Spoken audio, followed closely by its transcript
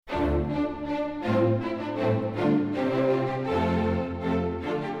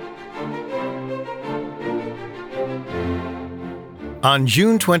On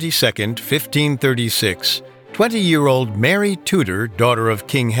June 22, 1536, 20-year-old Mary Tudor, daughter of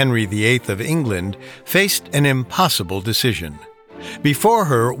King Henry VIII of England, faced an impossible decision. Before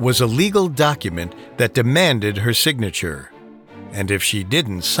her was a legal document that demanded her signature, and if she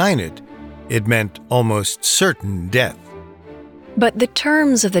didn't sign it, it meant almost certain death. But the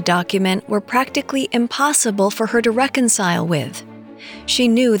terms of the document were practically impossible for her to reconcile with. She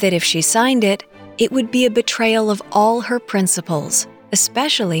knew that if she signed it, it would be a betrayal of all her principles,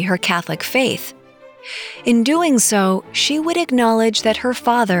 especially her Catholic faith. In doing so, she would acknowledge that her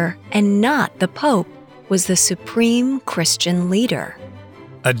father, and not the Pope, was the supreme Christian leader.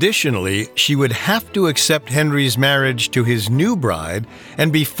 Additionally, she would have to accept Henry's marriage to his new bride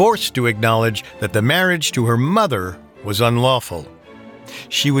and be forced to acknowledge that the marriage to her mother was unlawful.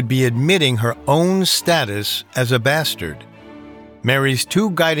 She would be admitting her own status as a bastard. Mary's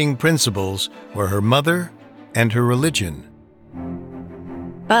two guiding principles were her mother and her religion.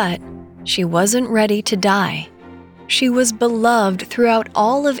 But she wasn't ready to die. She was beloved throughout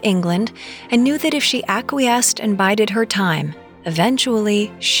all of England and knew that if she acquiesced and bided her time,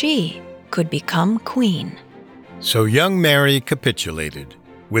 eventually she could become queen. So young Mary capitulated.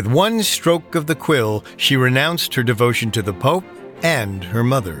 With one stroke of the quill, she renounced her devotion to the Pope and her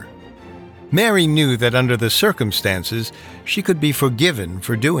mother. Mary knew that under the circumstances, she could be forgiven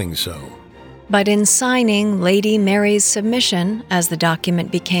for doing so. But in signing Lady Mary's submission, as the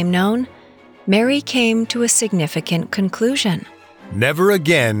document became known, Mary came to a significant conclusion. Never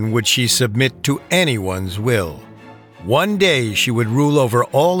again would she submit to anyone's will. One day she would rule over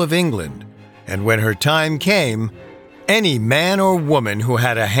all of England, and when her time came, any man or woman who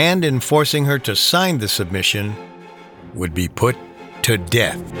had a hand in forcing her to sign the submission would be put to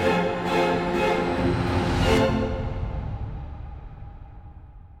death.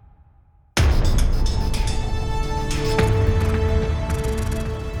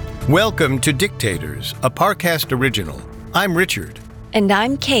 Welcome to Dictators, a Parcast original. I'm Richard. And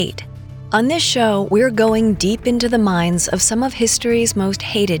I'm Kate. On this show, we're going deep into the minds of some of history's most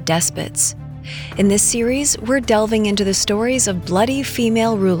hated despots. In this series, we're delving into the stories of bloody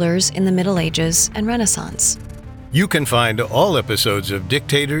female rulers in the Middle Ages and Renaissance. You can find all episodes of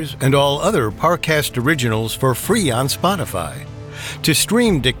Dictators and all other Parcast originals for free on Spotify. To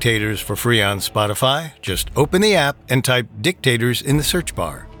stream Dictators for free on Spotify, just open the app and type Dictators in the search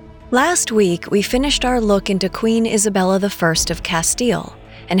bar. Last week, we finished our look into Queen Isabella I of Castile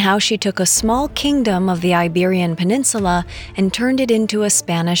and how she took a small kingdom of the Iberian Peninsula and turned it into a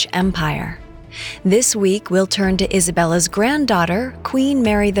Spanish empire. This week, we'll turn to Isabella's granddaughter, Queen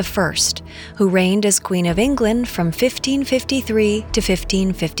Mary I, who reigned as Queen of England from 1553 to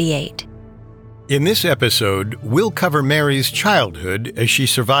 1558. In this episode, we'll cover Mary's childhood as she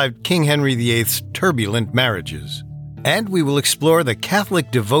survived King Henry VIII's turbulent marriages. And we will explore the Catholic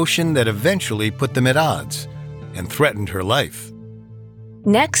devotion that eventually put them at odds and threatened her life.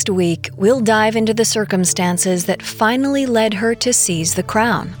 Next week, we'll dive into the circumstances that finally led her to seize the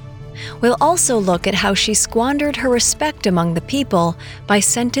crown. We'll also look at how she squandered her respect among the people by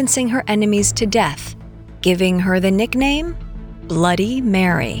sentencing her enemies to death, giving her the nickname Bloody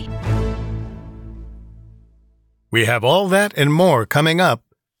Mary. We have all that and more coming up.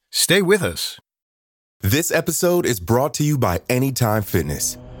 Stay with us. This episode is brought to you by Anytime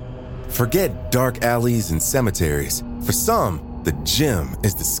Fitness. Forget dark alleys and cemeteries. For some, the gym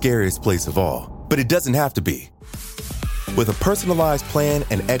is the scariest place of all, but it doesn't have to be. With a personalized plan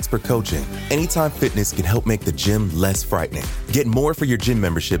and expert coaching, Anytime Fitness can help make the gym less frightening. Get more for your gym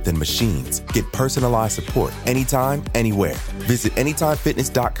membership than machines. Get personalized support anytime, anywhere. Visit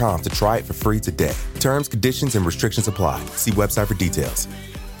AnytimeFitness.com to try it for free today. Terms, conditions, and restrictions apply. See website for details.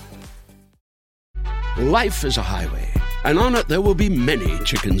 Life is a highway, and on it there will be many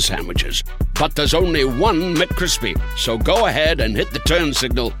chicken sandwiches. But there's only one McCrispy. So go ahead and hit the turn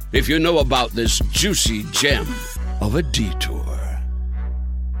signal if you know about this juicy gem of a detour.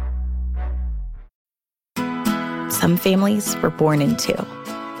 Some families were born into.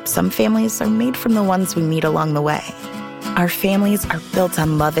 Some families are made from the ones we meet along the way. Our families are built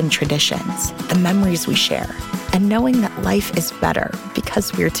on love and traditions, the memories we share, and knowing that life is better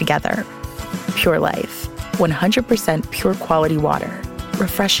because we're together. Pure Life, 100% pure quality water,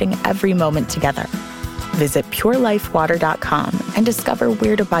 refreshing every moment together. Visit purelifewater.com and discover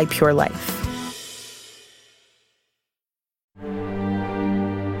where to buy Pure Life.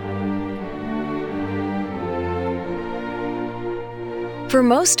 For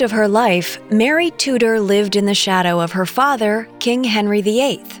most of her life, Mary Tudor lived in the shadow of her father, King Henry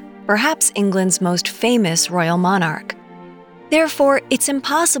VIII, perhaps England's most famous royal monarch. Therefore, it's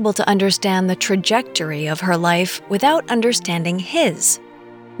impossible to understand the trajectory of her life without understanding his.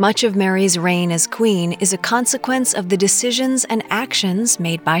 Much of Mary's reign as queen is a consequence of the decisions and actions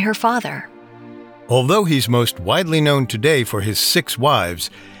made by her father. Although he's most widely known today for his 6 wives,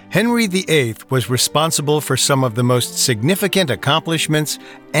 Henry VIII was responsible for some of the most significant accomplishments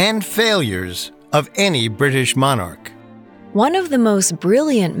and failures of any British monarch. One of the most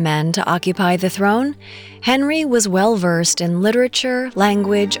brilliant men to occupy the throne, Henry was well-versed in literature,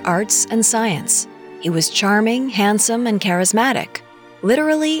 language, arts, and science. He was charming, handsome, and charismatic,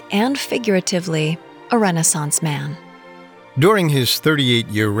 literally and figuratively a Renaissance man. During his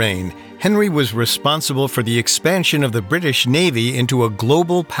 38-year reign, Henry was responsible for the expansion of the British Navy into a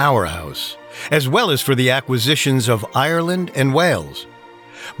global powerhouse, as well as for the acquisitions of Ireland and Wales.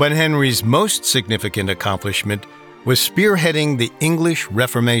 But Henry's most significant accomplishment was spearheading the English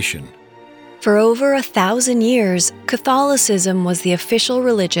Reformation. For over 1,000 years, Catholicism was the official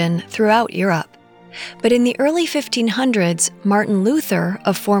religion throughout Europe. But in the early 1500s, Martin Luther,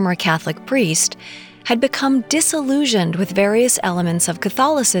 a former Catholic priest, had become disillusioned with various elements of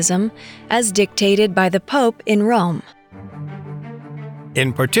Catholicism as dictated by the Pope in Rome.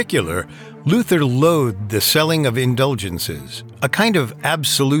 In particular, Luther loathed the selling of indulgences, a kind of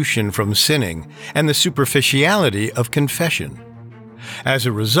absolution from sinning, and the superficiality of confession. As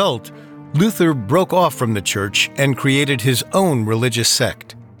a result, Luther broke off from the church and created his own religious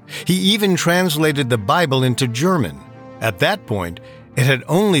sect. He even translated the Bible into German. At that point, it had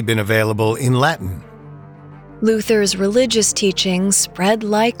only been available in Latin. Luther's religious teachings spread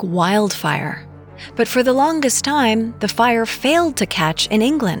like wildfire. But for the longest time, the fire failed to catch in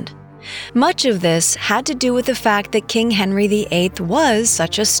England. Much of this had to do with the fact that King Henry VIII was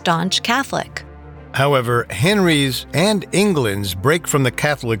such a staunch Catholic. However, Henry's and England's break from the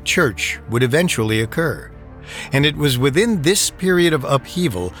Catholic Church would eventually occur. And it was within this period of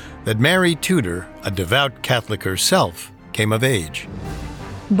upheaval that Mary Tudor, a devout Catholic herself, came of age.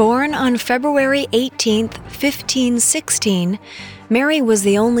 Born on February 18, 1516, Mary was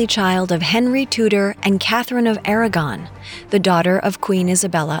the only child of Henry Tudor and Catherine of Aragon, the daughter of Queen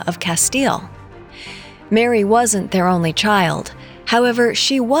Isabella of Castile. Mary wasn't their only child. However,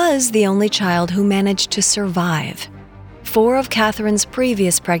 she was the only child who managed to survive. 4 of Catherine's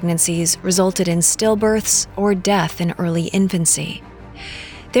previous pregnancies resulted in stillbirths or death in early infancy.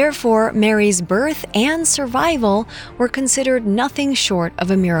 Therefore, Mary's birth and survival were considered nothing short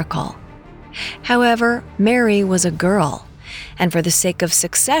of a miracle. However, Mary was a girl, and for the sake of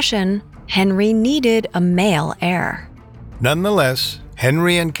succession, Henry needed a male heir. Nonetheless,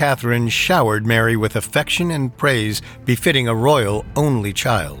 Henry and Catherine showered Mary with affection and praise befitting a royal only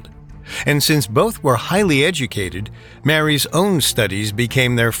child. And since both were highly educated, Mary's own studies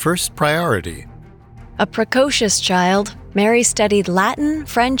became their first priority. A precocious child, Mary studied Latin,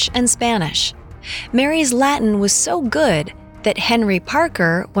 French, and Spanish. Mary's Latin was so good that Henry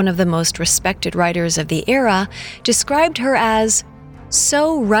Parker, one of the most respected writers of the era, described her as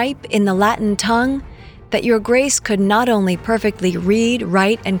so ripe in the Latin tongue that your grace could not only perfectly read,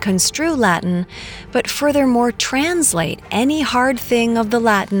 write, and construe Latin, but furthermore translate any hard thing of the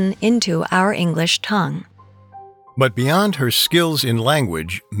Latin into our English tongue. But beyond her skills in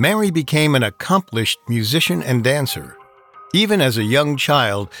language, Mary became an accomplished musician and dancer. Even as a young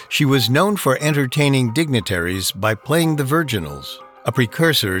child, she was known for entertaining dignitaries by playing the virginals, a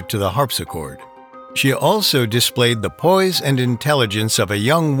precursor to the harpsichord. She also displayed the poise and intelligence of a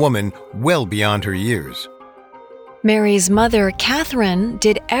young woman well beyond her years. Mary's mother, Catherine,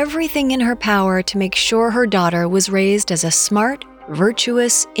 did everything in her power to make sure her daughter was raised as a smart,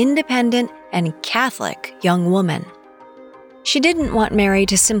 virtuous, independent, and Catholic young woman. She didn't want Mary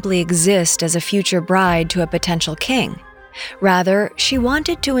to simply exist as a future bride to a potential king. Rather, she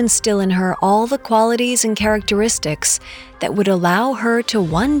wanted to instill in her all the qualities and characteristics that would allow her to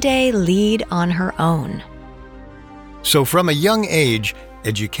one day lead on her own. So from a young age,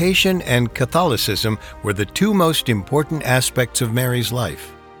 education and Catholicism were the 2 most important aspects of Mary's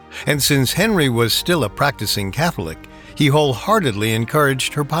life. And since Henry was still a practicing Catholic, he wholeheartedly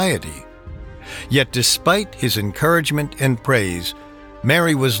encouraged her piety. Yet despite his encouragement and praise,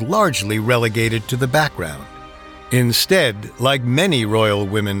 Mary was largely relegated to the background. Instead, like many royal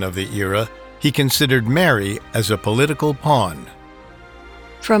women of the era, he considered Mary as a political pawn.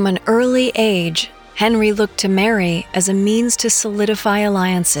 From an early age, Henry looked to Mary as a means to solidify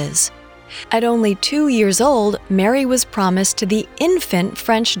alliances. At only 2 years old, Mary was promised to the infant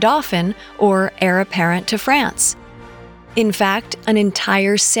French Dauphin, or heir apparent to France. In fact, an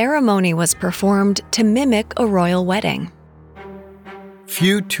entire ceremony was performed to mimic a royal wedding.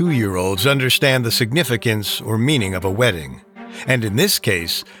 Few 2-year-olds understand the significance or meaning of a wedding. And in this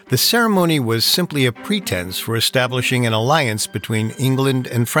case, the ceremony was simply a pretense for establishing an alliance between England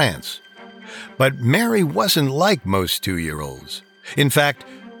and France. But Mary wasn't like most 2-year-olds. In fact,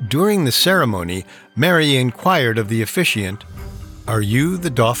 during the ceremony, Mary inquired of the officiant, "Are you the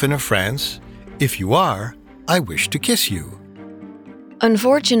Dauphin of France? If you are, I wish to kiss you."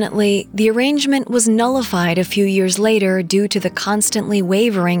 Unfortunately, the arrangement was nullified a few years later due to the constantly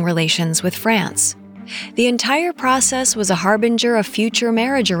wavering relations with France. The entire process was a harbinger of future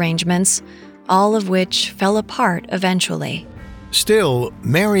marriage arrangements, all of which fell apart eventually. Still,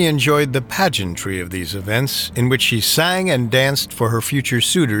 Mary enjoyed the pageantry of these events in which she sang and danced for her future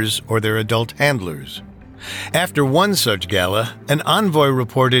suitors or their adult handlers. After one such gala, an envoy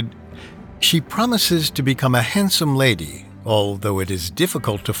reported, "She promises to become a handsome lady, although it is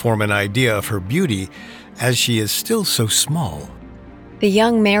difficult to form an idea of her beauty as she is still so small." The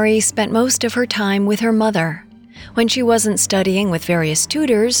young Mary spent most of her time with her mother. When she wasn't studying with various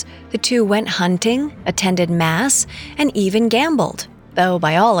tutors, the two went hunting, attended Mass, and even gambled, though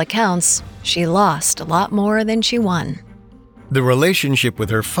by all accounts, she lost a lot more than she won. The relationship with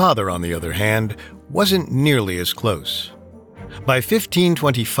her father, on the other hand, wasn't nearly as close. By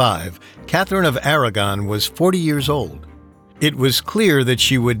 1525, Catherine of Aragon was 40 years old. It was clear that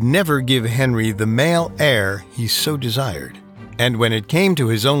she would never give Henry the male heir he so desired. And when it came to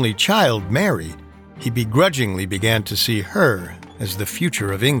his only child, Mary, he begrudgingly began to see her as the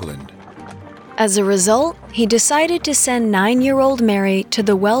future of England. As a result, he decided to send 9-year-old Mary to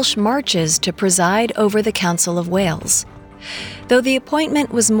the Welsh Marches to preside over the Council of Wales. Though the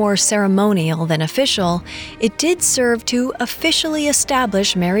appointment was more ceremonial than official, it did serve to officially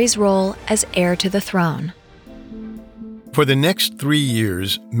establish Mary's role as heir to the throne. For the next 3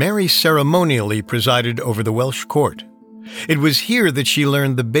 years, Mary ceremonially presided over the Welsh court. It was here that she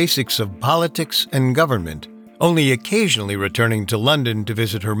learned the basics of politics and government, only occasionally returning to London to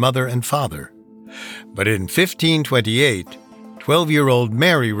visit her mother and father. But in 1528, 12-year-old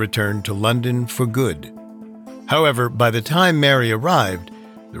Mary returned to London for good. However, by the time Mary arrived,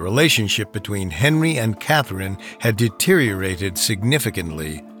 the relationship between Henry and Catherine had deteriorated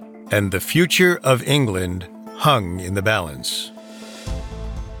significantly, and the future of England hung in the balance.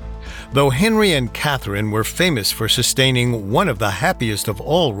 Though Henry and Catherine were famous for sustaining one of the happiest of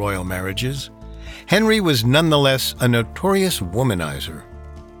all royal marriages, Henry was nonetheless a notorious womanizer.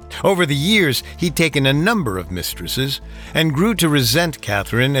 Over the years, he'd taken a number of mistresses and grew to resent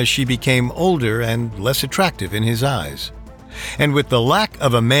Catherine as she became older and less attractive in his eyes. And with the lack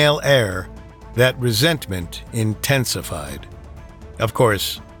of a male heir, that resentment intensified. Of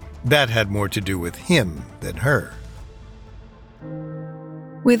course, that had more to do with him than her.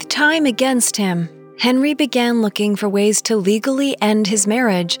 With time against him, Henry began looking for ways to legally end his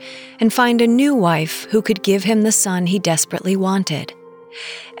marriage and find a new wife who could give him the son he desperately wanted.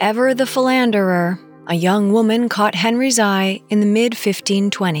 Ever the philanderer, a young woman caught Henry's eye in the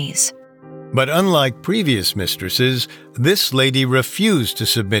mid-1520s. But unlike previous mistresses, this lady refused to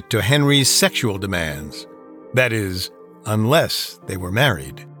submit to Henry's sexual demands. That is, unless they were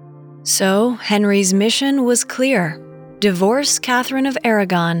married. So Henry's mission was clear: divorce Catherine of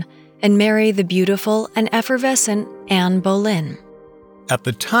Aragon and marry the beautiful and effervescent Anne Boleyn. At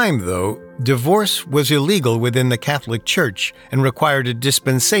the time, though, divorce was illegal within the Catholic Church and required a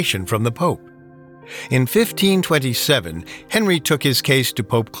dispensation from the Pope. In 1527, Henry took his case to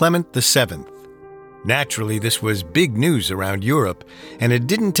Pope Clement VII. Naturally, this was big news around Europe, and it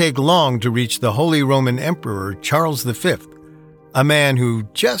didn't take long to reach the Holy Roman Emperor Charles V, a man who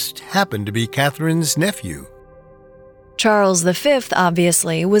just happened to be Catherine's nephew. Charles V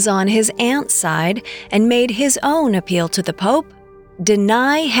obviously was on his aunt's side and made his own appeal to the Pope: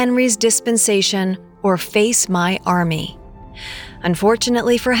 deny Henry's dispensation or face my army.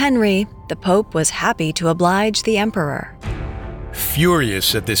 Unfortunately for Henry, the Pope was happy to oblige the emperor.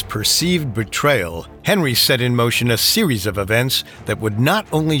 Furious at this perceived betrayal, Henry set in motion a series of events that would not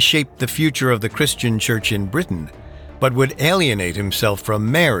only shape the future of the Christian Church in Britain, but would alienate himself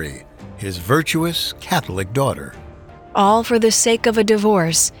from Mary, his virtuous Catholic daughter. All for the sake of a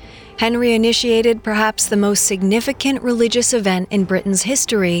divorce, Henry initiated perhaps the most significant religious event in Britain's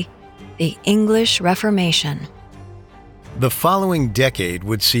history, the English Reformation. The following decade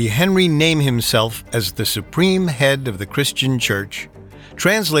would see Henry name himself as the supreme head of the Christian Church,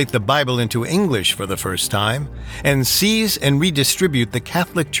 translate the Bible into English for the first time, and seize and redistribute the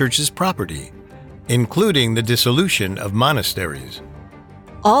Catholic Church's property, including the dissolution of monasteries.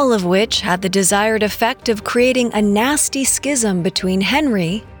 All of which had the desired effect of creating a nasty schism between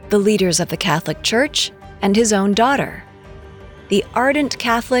Henry, the leaders of the Catholic Church, and his own daughter. The ardent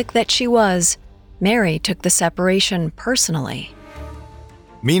Catholic that she was, Mary took the separation personally.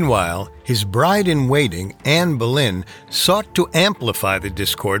 Meanwhile, his bride-in-waiting, Anne Boleyn, sought to amplify the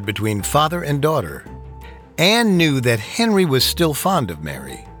discord between father and daughter. Anne knew that Henry was still fond of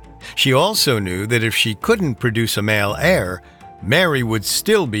Mary. She also knew that if she couldn't produce a male heir, Mary would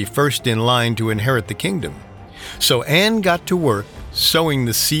still be first in line to inherit the kingdom. So Anne got to work sowing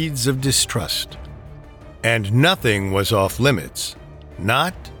the seeds of distrust. And nothing was off limits,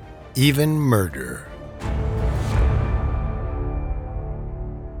 not even murder.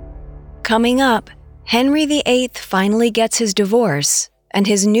 Coming up, Henry VIII finally gets his divorce, and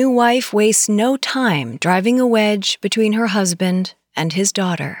his new wife wastes no time driving a wedge between her husband and his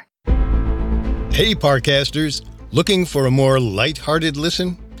daughter. Hey, Parcasters, looking for a more lighthearted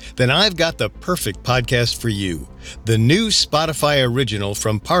listen? Then I've got the perfect podcast for you, the new Spotify original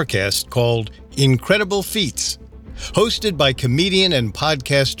from Parcast called Incredible Feats. Hosted by comedian and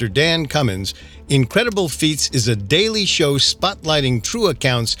podcaster Dan Cummins, Incredible Feats is a daily show spotlighting true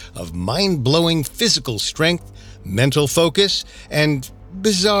accounts of mind-blowing physical strength, mental focus, and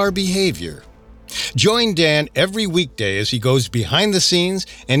bizarre behavior. Join Dan every weekday as he goes behind the scenes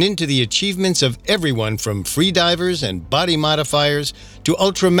and into the achievements of everyone from freedivers and body modifiers to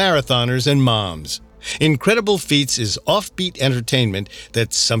ultramarathoners and moms. Incredible Feats is offbeat entertainment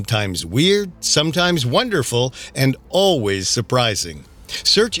that's sometimes weird, sometimes wonderful, and always surprising.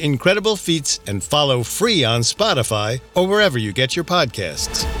 Search Incredible Feats and follow free on Spotify or wherever you get your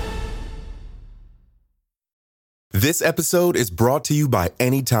podcasts. This episode is brought to you by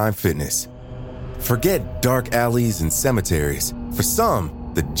Anytime Fitness. Forget dark alleys and cemeteries. For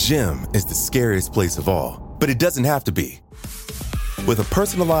some, the gym is the scariest place of all, but it doesn't have to be. With a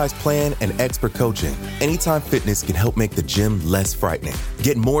personalized plan and expert coaching, Anytime Fitness can help make the gym less frightening.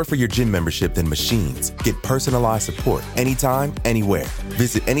 Get more for your gym membership than machines. Get personalized support anytime, anywhere.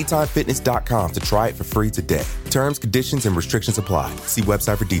 Visit AnytimeFitness.com to try it for free today. Terms, conditions, and restrictions apply. See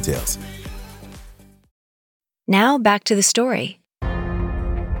website for details. Now back to the story.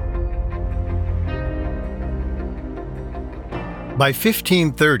 By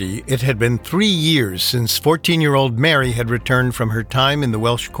 1530, it had been 3 years since 14-year-old Mary had returned from her time in the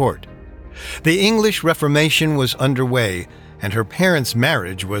Welsh court. The English Reformation was underway, and her parents'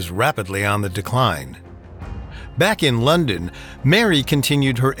 marriage was rapidly on the decline. Back in London, Mary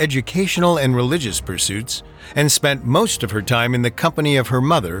continued her educational and religious pursuits and spent most of her time in the company of her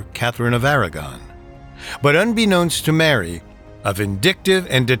mother, Catherine of Aragon. But unbeknownst to Mary, a vindictive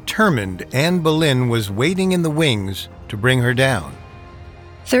and determined Anne Boleyn was waiting in the wings to bring her down.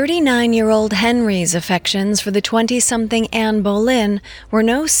 39-year-old Henry's affections for the 20-something Anne Boleyn were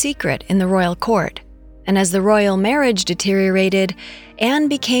no secret in the royal court, and as the royal marriage deteriorated, Anne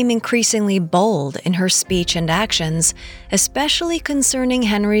became increasingly bold in her speech and actions, especially concerning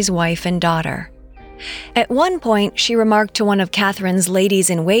Henry's wife and daughter. At one point, she remarked to one of Catherine's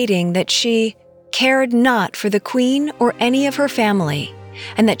ladies-in-waiting that she cared not for the Queen or any of her family,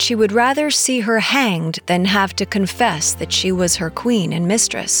 and that she would rather see her hanged than have to confess that she was her queen and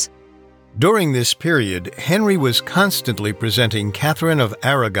mistress. During this period, Henry was constantly presenting Catherine of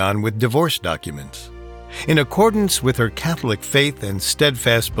Aragon with divorce documents. In accordance with her Catholic faith and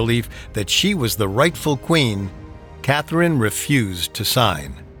steadfast belief that she was the rightful queen, Catherine refused to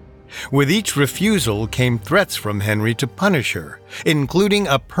sign. With each refusal came threats from Henry to punish her, including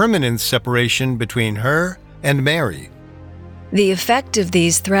a permanent separation between her and Mary. The effect of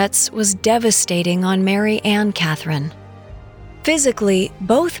these threats was devastating on Mary and Catherine. Physically,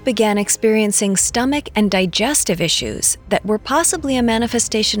 both began experiencing stomach and digestive issues that were possibly a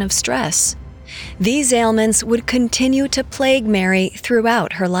manifestation of stress. These ailments would continue to plague Mary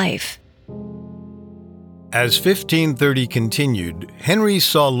throughout her life. As 1530 continued, Henry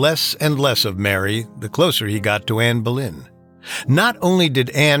saw less and less of Mary the closer he got to Anne Boleyn. Not only did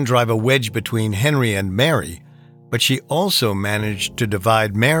Anne drive a wedge between Henry and Mary, but she also managed to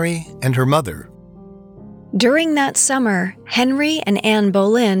divide Mary and her mother. During that summer, Henry and Anne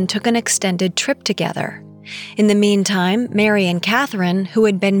Boleyn took an extended trip together. In the meantime, Mary and Catherine, who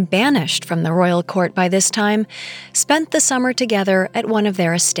had been banished from the royal court by this time, spent the summer together at one of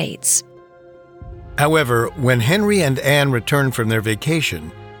their estates. However, when Henry and Anne returned from their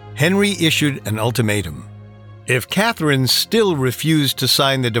vacation, Henry issued an ultimatum. If Catherine still refused to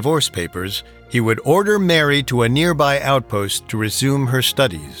sign the divorce papers, he would order Mary to a nearby outpost to resume her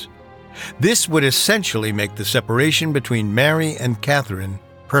studies. This would essentially make the separation between Mary and Catherine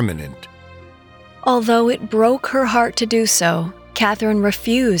permanent. Although it broke her heart to do so, Catherine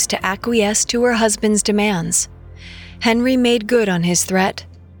refused to acquiesce to her husband's demands. Henry made good on his threat.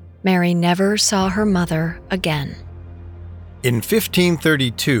 Mary never saw her mother again. In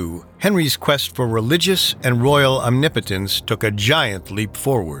 1532, Henry's quest for religious and royal omnipotence took a giant leap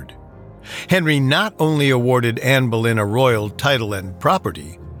forward. Henry not only awarded Anne Boleyn a royal title and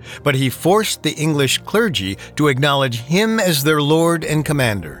property, but he forced the English clergy to acknowledge him as their lord and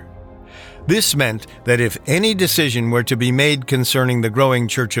commander. This meant that if any decision were to be made concerning the growing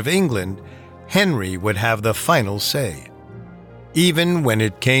Church of England, Henry would have the final say, even when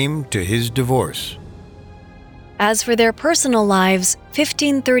it came to his divorce. As for their personal lives,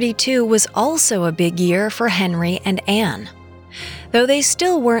 1532 was also a big year for Henry and Anne. Though they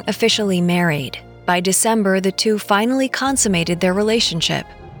still weren't officially married, by December the two finally consummated their relationship.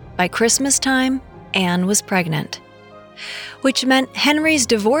 By Christmas time, Anne was pregnant, which meant Henry's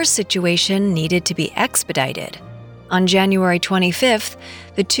divorce situation needed to be expedited. On January 25th,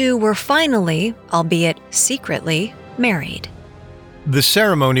 the two were finally, albeit secretly, married. The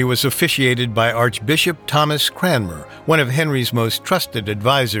ceremony was officiated by Archbishop Thomas Cranmer, one of Henry's most trusted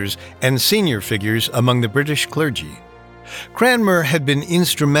advisors and senior figures among the British clergy. Cranmer had been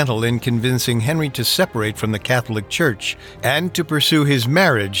instrumental in convincing Henry to separate from the Catholic Church and to pursue his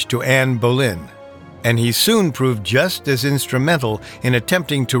marriage to Anne Boleyn, and he soon proved just as instrumental in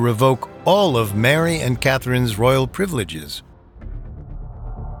attempting to revoke all of Mary and Catherine's royal privileges.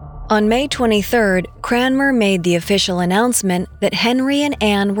 On May 23rd, Cranmer made the official announcement that Henry and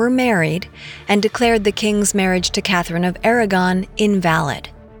Anne were married and declared the king's marriage to Catherine of Aragon invalid.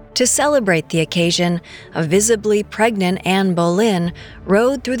 To celebrate the occasion, a visibly pregnant Anne Boleyn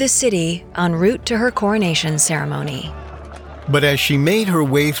rode through the city en route to her coronation ceremony. But as she made her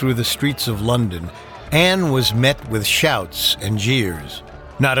way through the streets of London, Anne was met with shouts and jeers.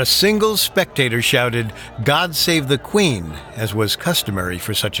 Not a single spectator shouted, "God save the Queen," as was customary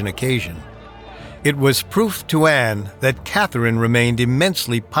for such an occasion. It was proof to Anne that Catherine remained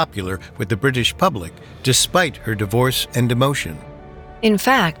immensely popular with the British public, despite her divorce and demotion. In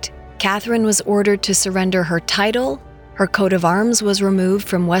fact, Catherine was ordered to surrender her title, her coat of arms was removed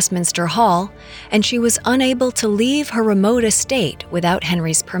from Westminster Hall, and she was unable to leave her remote estate without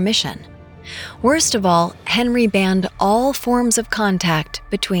Henry's permission. Worst of all, Henry banned all forms of contact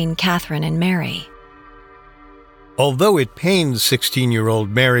between Catherine and Mary. Although it pained 16-year-old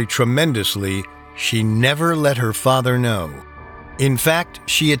Mary tremendously, she never let her father know. In fact,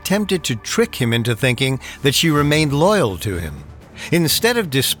 she attempted to trick him into thinking that she remained loyal to him. Instead of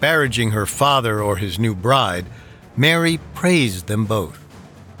disparaging her father or his new bride, Mary praised them both.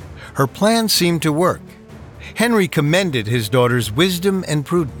 Her plan seemed to work. Henry commended his daughter's wisdom and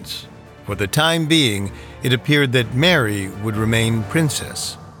prudence. For the time being, it appeared that Mary would remain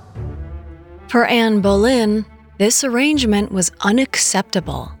princess. For Anne Boleyn, this arrangement was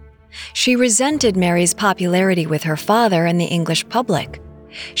unacceptable. She resented Mary's popularity with her father and the English public.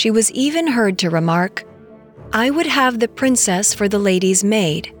 She was even heard to remark, "I would have the princess for the lady's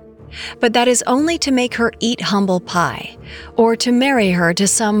maid, but that is only to make her eat humble pie, or to marry her to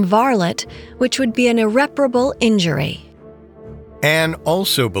some varlet, which would be an irreparable injury." Anne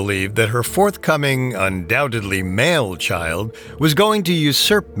also believed that her forthcoming, undoubtedly male child was going to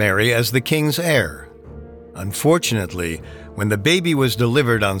usurp Mary as the king's heir. Unfortunately, when the baby was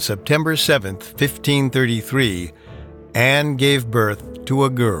delivered on September 7, 1533, Anne gave birth to a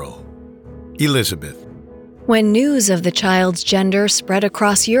girl, Elizabeth. When news of the child's gender spread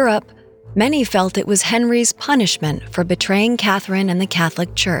across Europe, many felt it was Henry's punishment for betraying Catherine and the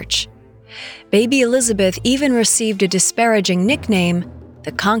Catholic Church. Baby Elizabeth even received a disparaging nickname,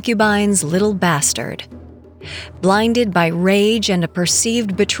 the concubine's little bastard. Blinded by rage and a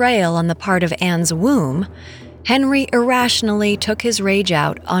perceived betrayal on the part of Anne's womb, Henry irrationally took his rage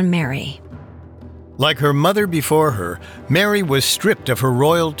out on Mary. Like her mother before her, Mary was stripped of her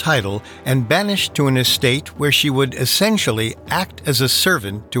royal title and banished to an estate where she would essentially act as a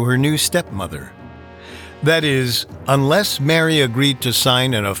servant to her new stepmother. That is, unless Mary agreed to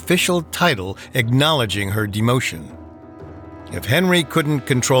sign an official title acknowledging her demotion. If Henry couldn't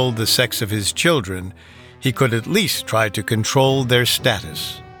control the sex of his children, he could at least try to control their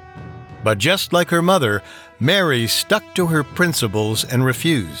status. But just like her mother, Mary stuck to her principles and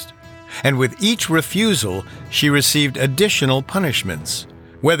refused. And with each refusal, she received additional punishments,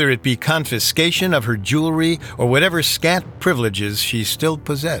 whether it be confiscation of her jewelry or whatever scant privileges she still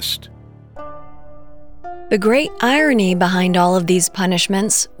possessed. The great irony behind all of these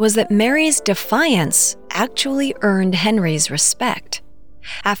punishments was that Mary's defiance actually earned Henry's respect.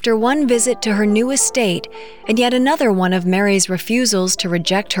 After one visit to her new estate and yet another one of Mary's refusals to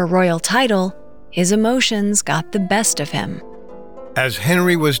reject her royal title, his emotions got the best of him. As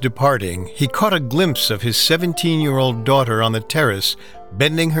Henry was departing, he caught a glimpse of his 17-year-old daughter on the terrace,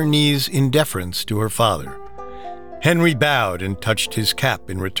 bending her knees in deference to her father. Henry bowed and touched his cap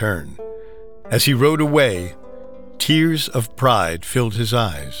in return. As he rode away, tears of pride filled his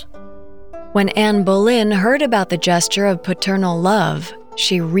eyes. When Anne Boleyn heard about the gesture of paternal love,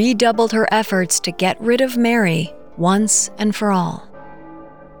 she redoubled her efforts to get rid of Mary once and for all.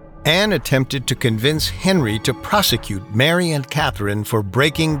 Anne attempted to convince Henry to prosecute Mary and Catherine for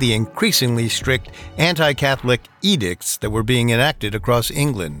breaking the increasingly strict anti-Catholic edicts that were being enacted across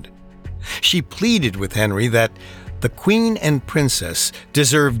England. She pleaded with Henry that the Queen and Princess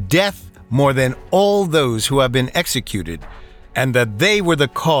deserved death more than all those who have been executed, and that they were the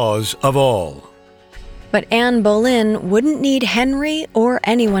cause of all. But Anne Boleyn wouldn't need Henry or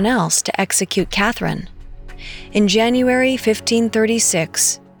anyone else to execute Catherine. In January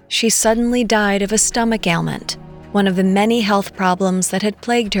 1536, she suddenly died of a stomach ailment, one of the many health problems that had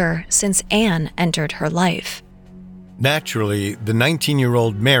plagued her since Anne entered her life. Naturally, the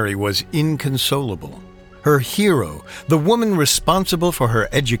 19-year-old Mary was inconsolable. Her hero, the woman responsible for her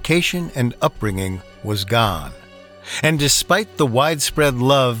education and upbringing, was gone. And despite the widespread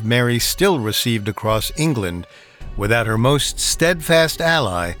love Mary still received across England, without her most steadfast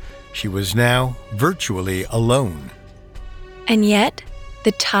ally, she was now virtually alone. And yet,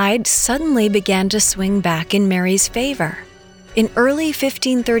 the tide suddenly began to swing back in Mary's favor. In early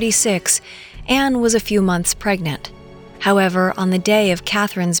 1536, Anne was a few months pregnant. However, on the day of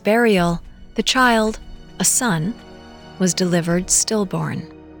Catherine's burial, the child, a son, was delivered stillborn.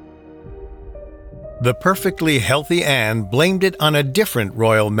 The perfectly healthy Anne blamed it on a different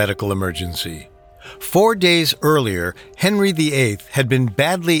royal medical emergency. 4 days earlier, Henry VIII had been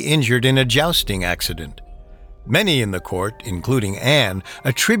badly injured in a jousting accident. Many in the court, including Anne,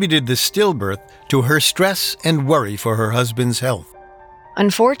 attributed the stillbirth to her stress and worry for her husband's health.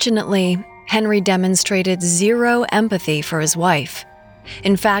 Unfortunately, Henry demonstrated zero empathy for his wife.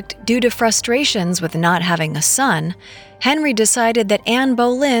 In fact, due to frustrations with not having a son, Henry decided that Anne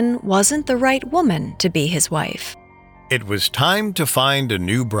Boleyn wasn't the right woman to be his wife. It was time to find a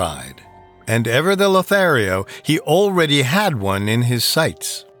new bride, and ever the Lothario, he already had one in his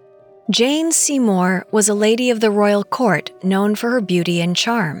sights. Jane Seymour was a lady of the royal court known for her beauty and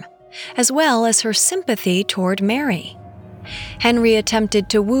charm, as well as her sympathy toward Mary. Henry attempted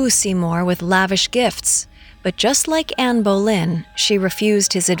to woo Seymour with lavish gifts, but just like Anne Boleyn, she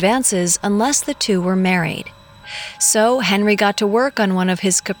refused his advances unless the two were married. So Henry got to work on one of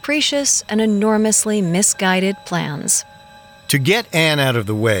his capricious and enormously misguided plans. To get Anne out of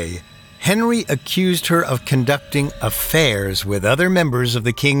the way, Henry accused her of conducting affairs with other members of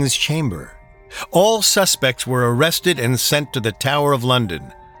the king's chamber. All suspects were arrested and sent to the Tower of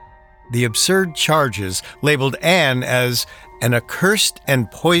London. The absurd charges labeled Anne as an accursed and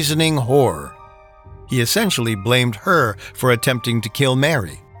poisoning whore. He essentially blamed her for attempting to kill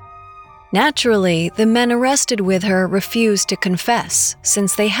Mary. Naturally, the men arrested with her refused to confess,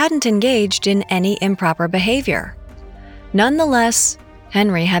 since they hadn't engaged in any improper behavior. Nonetheless,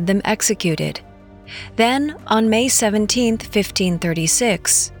 Henry had them executed. Then, on May 17,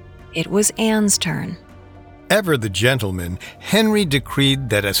 1536, it was Anne's turn. Ever the gentleman, Henry decreed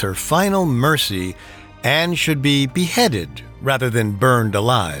that as her final mercy, Anne should be beheaded rather than burned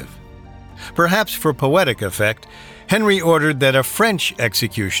alive. Perhaps for poetic effect, Henry ordered that a French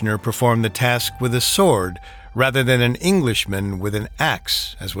executioner perform the task with a sword rather than an Englishman with an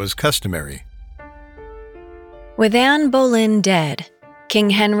axe, as was customary. With Anne Boleyn dead,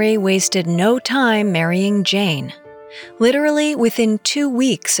 King Henry wasted no time marrying Jane. Literally within 2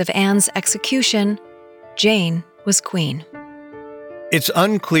 weeks of Anne's execution, Jane was queen. It's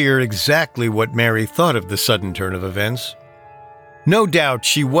unclear exactly what Mary thought of the sudden turn of events. No doubt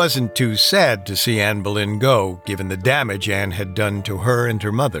she wasn't too sad to see Anne Boleyn go, given the damage Anne had done to her and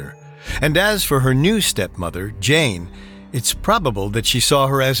her mother. And as for her new stepmother, Jane, it's probable that she saw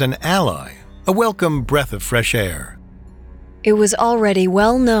her as an ally, a welcome breath of fresh air. It was already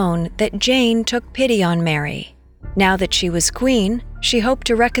well known that Jane took pity on Mary. Now that she was queen, she hoped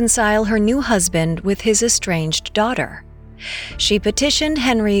to reconcile her new husband with his estranged daughter. She petitioned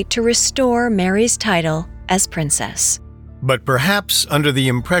Henry to restore Mary's title as princess. But perhaps under the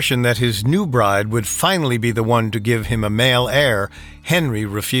impression that his new bride would finally be the one to give him a male heir, Henry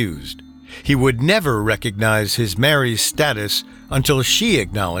refused. He would never recognize his Mary's status until she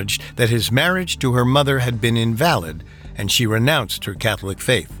acknowledged that his marriage to her mother had been invalid and she renounced her Catholic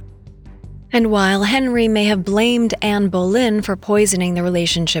faith. And while Henry may have blamed Anne Boleyn for poisoning the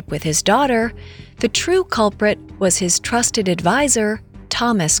relationship with his daughter, the true culprit was his trusted advisor,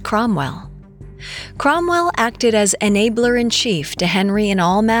 Thomas Cromwell. Cromwell acted as enabler-in-chief to Henry in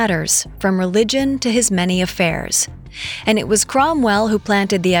all matters, from religion to his many affairs, And it was Cromwell who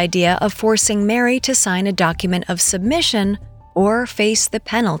planted the idea of forcing Mary to sign a document of submission or face the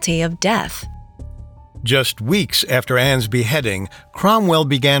penalty of death. Just weeks after Anne's beheading, Cromwell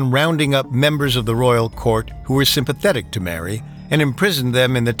began rounding up members of the royal court who were sympathetic to Mary and imprisoned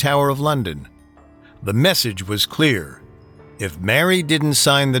them in the Tower of London. The message was clear. If Mary didn't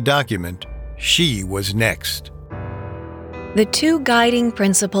sign the document, she was next. The two guiding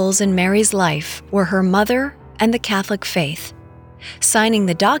principles in Mary's life were her mother and the Catholic faith. Signing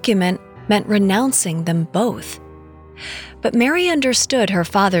the document meant renouncing them both. But Mary understood her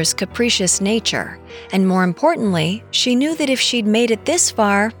father's capricious nature, and more importantly, she knew that if she'd made it this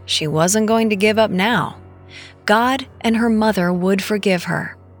far, she wasn't going to give up now. God and her mother would forgive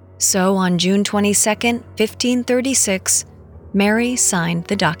her. So on June 22, 1536, Mary signed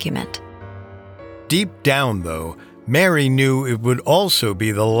the document. Deep down, though, Mary knew it would also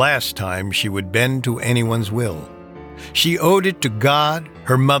be the last time she would bend to anyone's will. She owed it to God,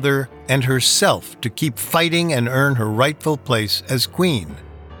 her mother, and herself to keep fighting and earn her rightful place as queen.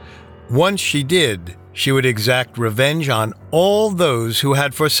 Once she did, she would exact revenge on all those who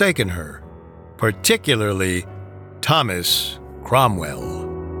had forsaken her, particularly Thomas Cromwell.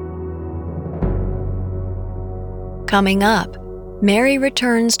 Coming up, Mary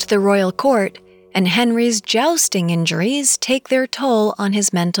returns to the royal court, and Henry's jousting injuries take their toll on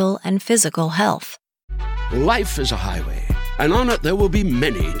his mental and physical health. Life is a highway, and on it there will be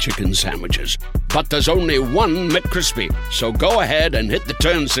many chicken sandwiches. But there's only one McCrispy. So go ahead and hit the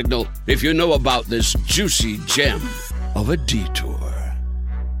turn signal if you know about this juicy gem of a detour.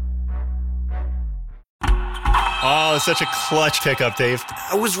 Oh, such a clutch pickup, Dave.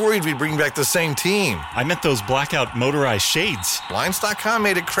 I was worried we'd bring back the same team. I meant those blackout motorized shades. Blinds.com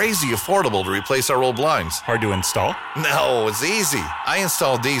made it crazy affordable to replace our old blinds. Hard to install? No, it's easy. I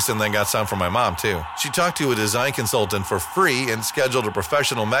installed these and then got some for my mom, too. She talked to a design consultant for free and scheduled a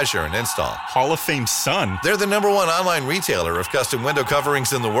professional measure and install. Hall of Fame son. They're the #1 online retailer of custom window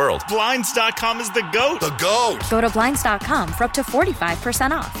coverings in the world. Blinds.com is the GOAT. The GOAT! Go to Blinds.com for up to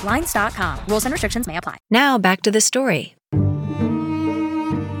 45% off. Blinds.com. Rules and restrictions may apply. Now back to the story.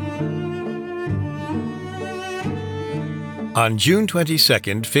 On June 22,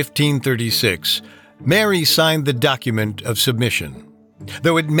 1536, Mary signed the document of submission.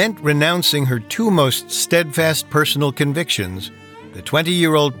 Though it meant renouncing her two most steadfast personal convictions, the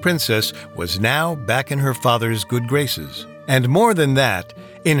 20-year-old princess was now back in her father's good graces. And more than that,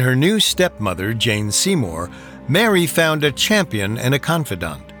 in her new stepmother, Jane Seymour, Mary found a champion and a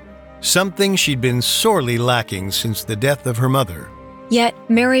confidant, something she'd been sorely lacking since the death of her mother. Yet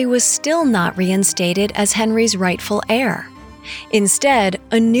Mary was still not reinstated as Henry's rightful heir. Instead,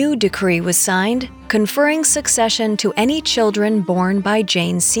 a new decree was signed, conferring succession to any children born by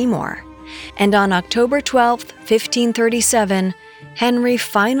Jane Seymour. And on October 12, 1537, Henry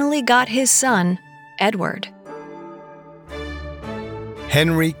finally got his son, Edward.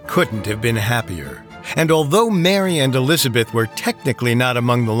 Henry couldn't have been happier. And although Mary and Elizabeth were technically not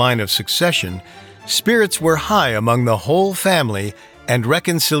among the line of succession, spirits were high among the whole family, and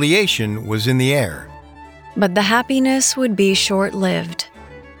reconciliation was in the air. But the happiness would be short-lived.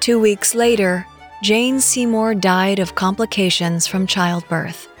 2 weeks later, Jane Seymour died of complications from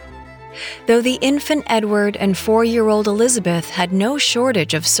childbirth. Though the infant Edward and 4-year-old Elizabeth had no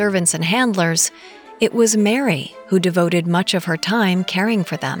shortage of servants and handlers, it was Mary who devoted much of her time caring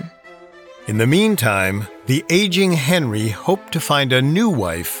for them. In the meantime, the aging Henry hoped to find a new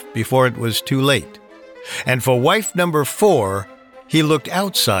wife before it was too late. And for wife number 4, he looked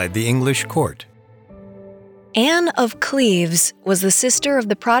outside the English court. Anne of Cleves was the sister of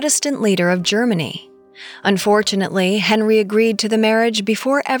the Protestant leader of Germany. Unfortunately, Henry agreed to the marriage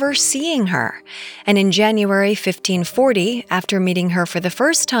before ever seeing her, and in January 1540, after meeting her for the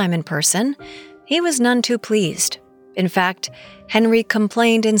first time in person, he was none too pleased. In fact, Henry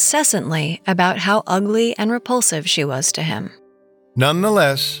complained incessantly about how ugly and repulsive she was to him.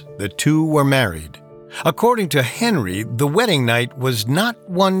 Nonetheless, the two were married. According to Henry, the wedding night was not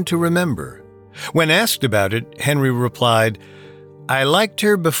one to remember. When asked about it, Henry replied, "I liked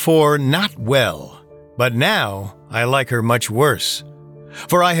her before not well, but now I like her much worse.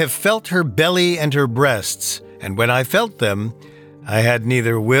 For I have felt her belly and her breasts, and when I felt them, I had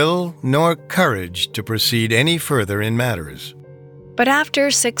neither will nor courage to proceed any further in matters." But after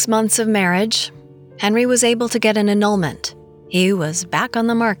 6 months of marriage, Henry was able to get an annulment. He was back on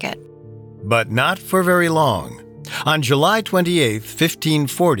the market. But not for very long. On July 28,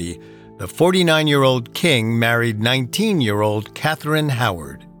 1540, the 49-year-old king married 19-year-old Catherine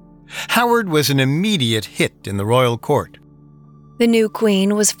Howard. Howard was an immediate hit in the royal court. The new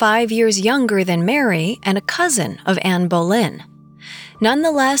queen was 5 years younger than Mary and a cousin of Anne Boleyn.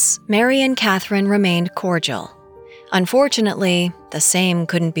 Nonetheless, Mary and Catherine remained cordial. Unfortunately, the same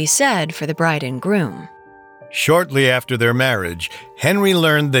couldn't be said for the bride and groom. Shortly after their marriage, Henry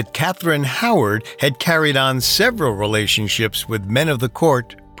learned that Catherine Howard had carried on several relationships with men of the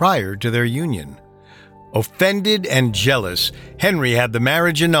court prior to their union. Offended and jealous, Henry had the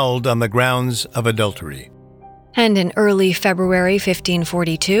marriage annulled on the grounds of adultery. And in early February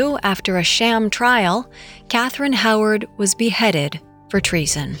 1542, after a sham trial, Catherine Howard was beheaded for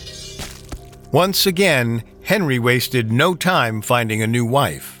treason. Once again, Henry wasted no time finding a new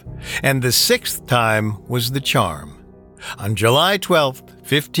wife, and the sixth time was the charm. On July 12,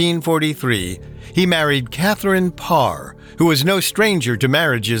 1543, he married Catherine Parr, who was no stranger to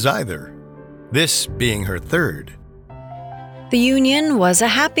marriages either, this being her third. The union was a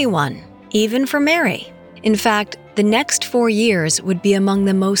happy one, even for Mary. In fact, the next 4 years would be among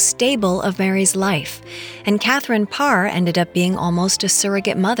the most stable of Mary's life, and Catherine Parr ended up being almost a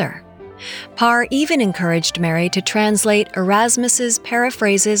surrogate mother. Parr even encouraged Mary to translate Erasmus's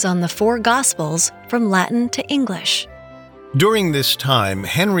paraphrases on the 4 Gospels from Latin to English. During this time,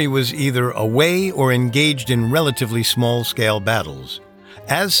 Henry was either away or engaged in relatively small-scale battles.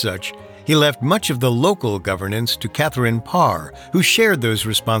 As such, he left much of the local governance to Catherine Parr, who shared those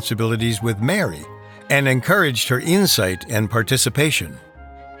responsibilities with Mary and encouraged her insight and participation.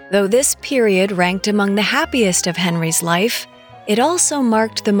 Though this period ranked among the happiest of Henry's life, it also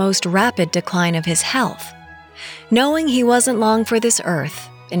marked the most rapid decline of his health. Knowing he wasn't long for this earth,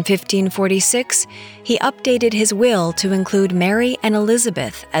 in 1546, he updated his will to include Mary and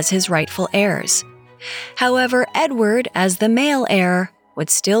Elizabeth as his rightful heirs. However, Edward, as the male heir, would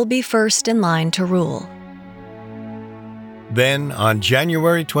still be first in line to rule. Then, on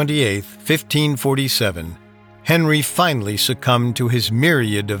January 28, 1547, Henry finally succumbed to his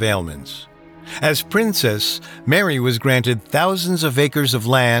myriad of ailments. As princess, Mary was granted thousands of acres of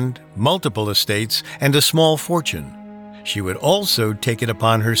land, multiple estates, and a small fortune. She would also take it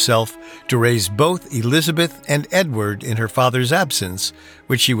upon herself to raise both Elizabeth and Edward in her father's absence,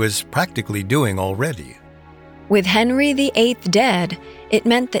 which she was practically doing already. With Henry VIII dead, it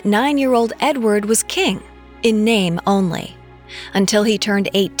meant that 9-year-old Edward was king, in name only. Until he turned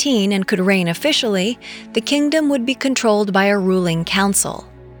 18 and could reign officially, the kingdom would be controlled by a ruling council,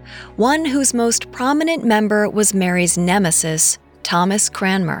 one whose most prominent member was Mary's nemesis, Thomas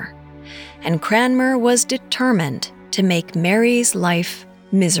Cranmer. And Cranmer was determined to make Mary's life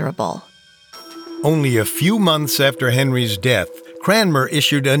miserable. Only a few months after Henry's death, Cranmer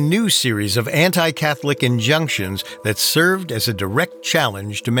issued a new series of anti-Catholic injunctions that served as a direct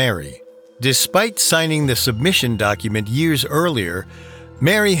challenge to Mary. Despite signing the submission document years earlier,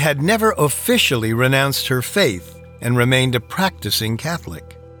 Mary had never officially renounced her faith and remained a practicing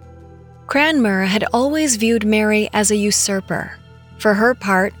Catholic. Cranmer had always viewed Mary as a usurper. For her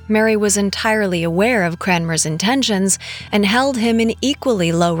part, Mary was entirely aware of Cranmer's intentions and held him in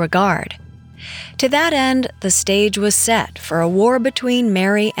equally low regard. To that end, the stage was set for a war between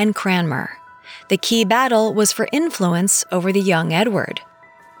Mary and Cranmer. The key battle was for influence over the young Edward.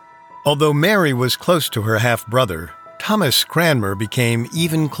 Although Mary was close to her half-brother, Thomas Cranmer became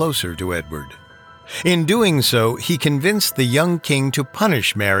even closer to Edward. In doing so, he convinced the young king to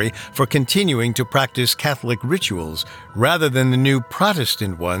punish Mary for continuing to practice Catholic rituals rather than the new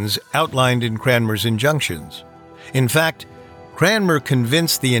Protestant ones outlined in Cranmer's injunctions. In fact, Cranmer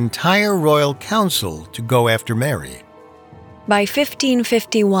convinced the entire royal council to go after Mary. By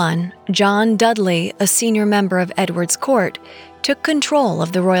 1551, John Dudley, a senior member of Edward's court, took control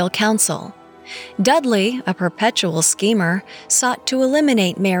of the royal council. Dudley, a perpetual schemer, sought to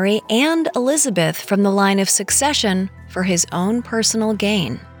eliminate Mary and Elizabeth from the line of succession for his own personal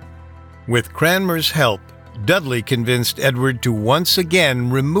gain. With Cranmer's help, Dudley convinced Edward to once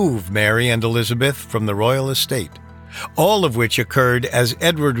again remove Mary and Elizabeth from the royal estate, all of which occurred as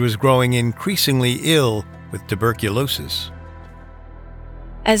Edward was growing increasingly ill with tuberculosis.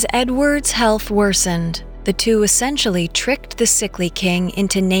 As Edward's health worsened, the two essentially tricked the sickly king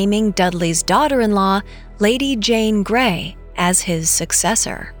into naming Dudley's daughter-in-law, Lady Jane Grey, as his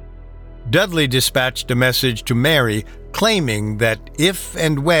successor. Dudley dispatched a message to Mary claiming that if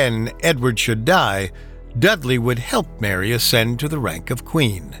and when Edward should die, Dudley would help Mary ascend to the rank of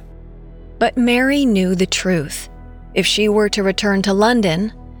queen. But Mary knew the truth. If she were to return to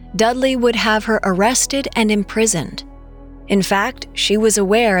London, Dudley would have her arrested and imprisoned. In fact, she was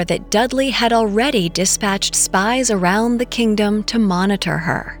aware that Dudley had already dispatched spies around the kingdom to monitor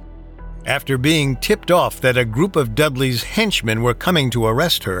her. After being tipped off that a group of Dudley's henchmen were coming to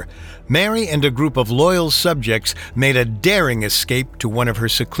arrest her, Mary and a group of loyal subjects made a daring escape to one of her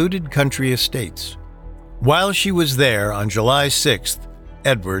secluded country estates. While she was there on July 6th,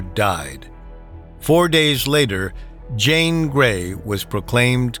 Edward died. 4 days later, Jane Grey was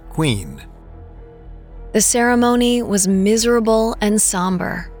proclaimed queen. The ceremony was miserable and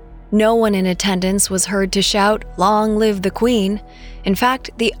somber. No one in attendance was heard to shout, "Long live the Queen." In fact,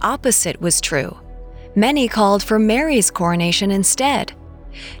 the opposite was true. Many called for Mary's coronation instead.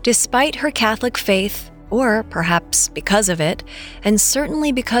 Despite her Catholic faith, or perhaps because of it, and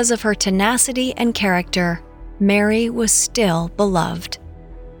certainly because of her tenacity and character, Mary was still beloved.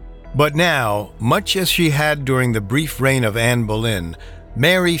 But now, much as she had during the brief reign of Anne Boleyn,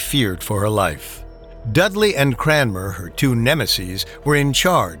 Mary feared for her life. Dudley and Cranmer, her two nemeses, were in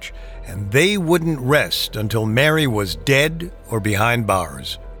charge, and they wouldn't rest until Mary was dead or behind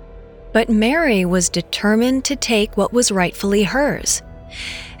bars. But Mary was determined to take what was rightfully hers.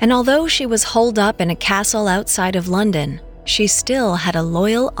 And although she was holed up in a castle outside of London, she still had a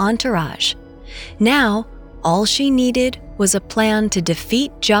loyal entourage. Now, all she needed was a plan to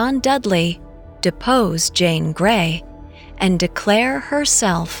defeat John Dudley, depose Jane Grey, and declare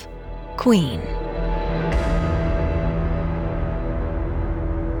herself queen.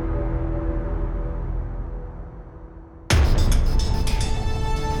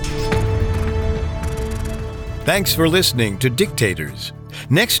 Thanks for listening to Dictators.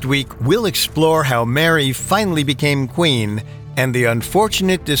 Next week, we'll explore how Mary finally became queen and the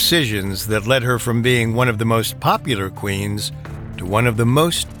unfortunate decisions that led her from being one of the most popular queens to one of the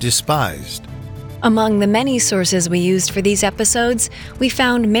most despised. Among the many sources we used for these episodes, we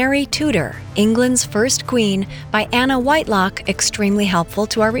found Mary Tudor, England's first queen, by Anna Whitelock, extremely helpful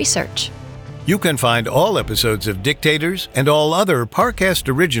to our research. You can find all episodes of Dictators and all other Parcast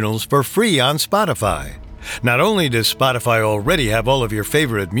originals for free on Spotify. Not only does Spotify already have all of your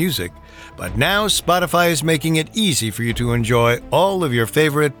favorite music, but now Spotify is making it easy for you to enjoy all of your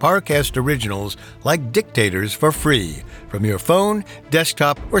favorite Parcast originals like Dictators for free from your phone,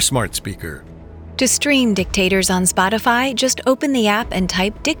 desktop, or smart speaker. To stream Dictators on Spotify, just open the app and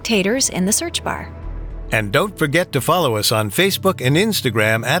type Dictators in the search bar. And don't forget to follow us on Facebook and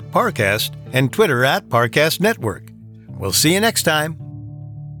Instagram at Parcast and Twitter at Parcast Network. We'll see you next time.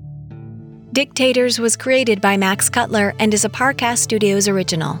 Dictators was created by Max Cutler and is a Parcast Studios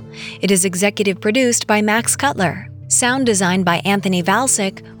original. It is executive produced by Max Cutler. Sound designed by Anthony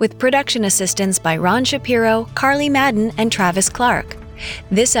Valsic, with production assistance by Ron Shapiro, Carly Madden, and Travis Clark.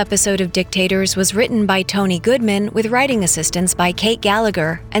 This episode of Dictators was written by Tony Goodman with writing assistance by Kate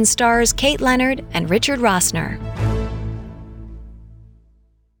Gallagher and stars Kate Leonard and Richard Rossner.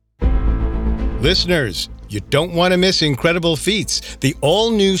 Listeners, you don't want to miss Incredible Feats, the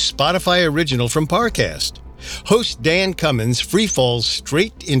all-new Spotify original from Parcast. Host Dan Cummins free-falls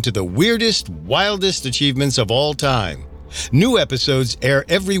straight into the weirdest, wildest achievements of all time. New episodes air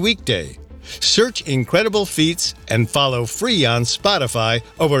every weekday. Search Incredible Feats and follow free on Spotify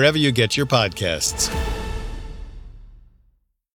or wherever you get your podcasts.